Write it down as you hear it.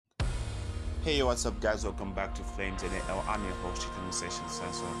Hey, what's up, guys? Welcome back to Flames NL. I'm your host, Chicken Session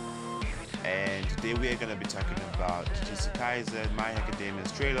Sensor, and today we are gonna be talking about Jujutsu Kaisen, My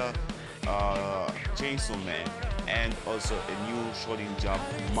Academia's trailer, Chainsaw Man, and also a new Shonen Jump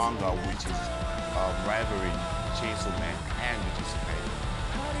manga which is rivaling Chainsaw Man and Jujutsu Kaisen.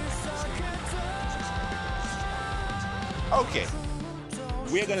 Okay,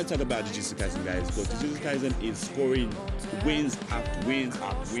 we're gonna talk about Jujutsu Kaisen, guys, because Jujutsu Kaisen is scoring wins after wins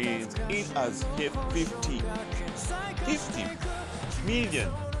after wins. It has hit 50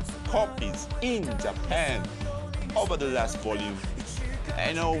 million copies in Japan over the last volume.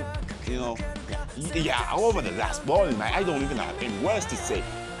 I know, over the last volume. I don't even have any words to say,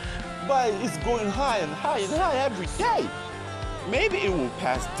 but it's going high and high and high every day. Maybe it will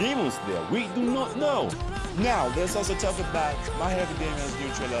pass Demon Slayer. We do not know. Now, there's also talk about My Academia's new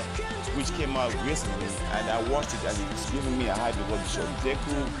trailer, which came out recently, and I watched it, and it's giving me a hype because it showed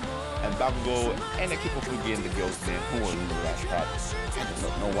Deku and Bakugo, and I keep on forgetting the girl's name. Who was in the last part? I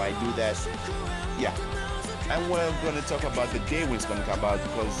don't know why I do that. Yeah. And we're going to talk about the day when it's going to come out,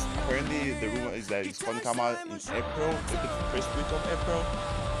 because apparently the rumor is that it's going to come out in April, maybe the first week of April.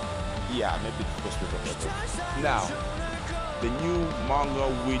 Yeah, maybe the first week of April. Now, the new manga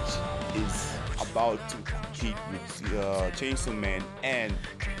which is about to compete with Chainsaw Man and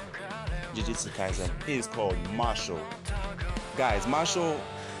Jujutsu Kaisen is called Marshall. Guys, Marshall,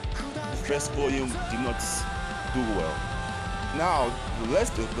 the first volume did not do well. Now,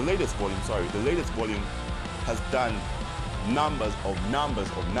 the latest volume has done numbers of numbers.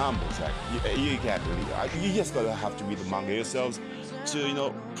 Like you can't believe it. You just gotta have to read the manga yourselves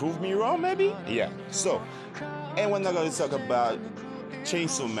to prove me wrong, maybe. Yeah. So, and we're not gonna talk about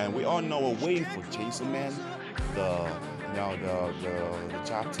Chainsaw Man. We all know we're waiting for Chainsaw Man, the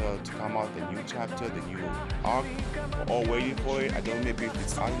chapter to come out, the new chapter, the new arc. We're all waiting for it. I don't know, maybe if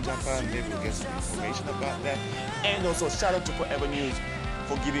it's out in Japan, maybe we'll get some information about that. And also shout out to Forever News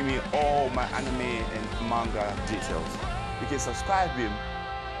for giving me all my anime and manga details. You can subscribe him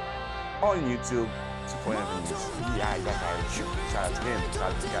on YouTube to Forever News. Yeah, that guy. Shout out to him.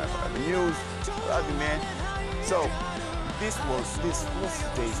 Shout out to the guy Forever News. Love you, man. So this was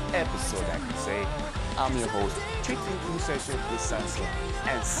today's episode, I can say. I'm your host, Treating Conversation with Sansa,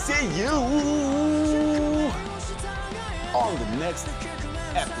 and see you on the next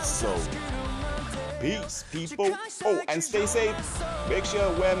episode. Peace, people. Oh, and stay safe. Make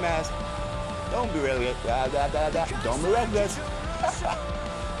sure to wear a mask. Don't be reckless. Don't be reckless.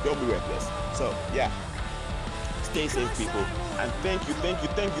 Don't be reckless. So, yeah. Stay safe, people. And thank you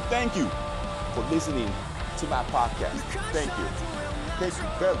for listening to my podcast. Thank you. Thank you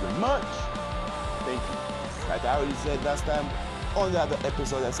very much. Thank you. Like I already said last time on the other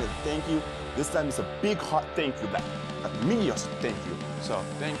episode, I said thank you. This time it's a big heart thank you, like a millions thank you. So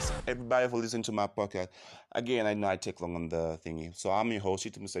thanks everybody for listening to my podcast. Again, I know I take long on the thingy. So I'm your host,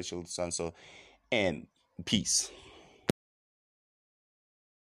 Chitu Musashil Sanso, and peace.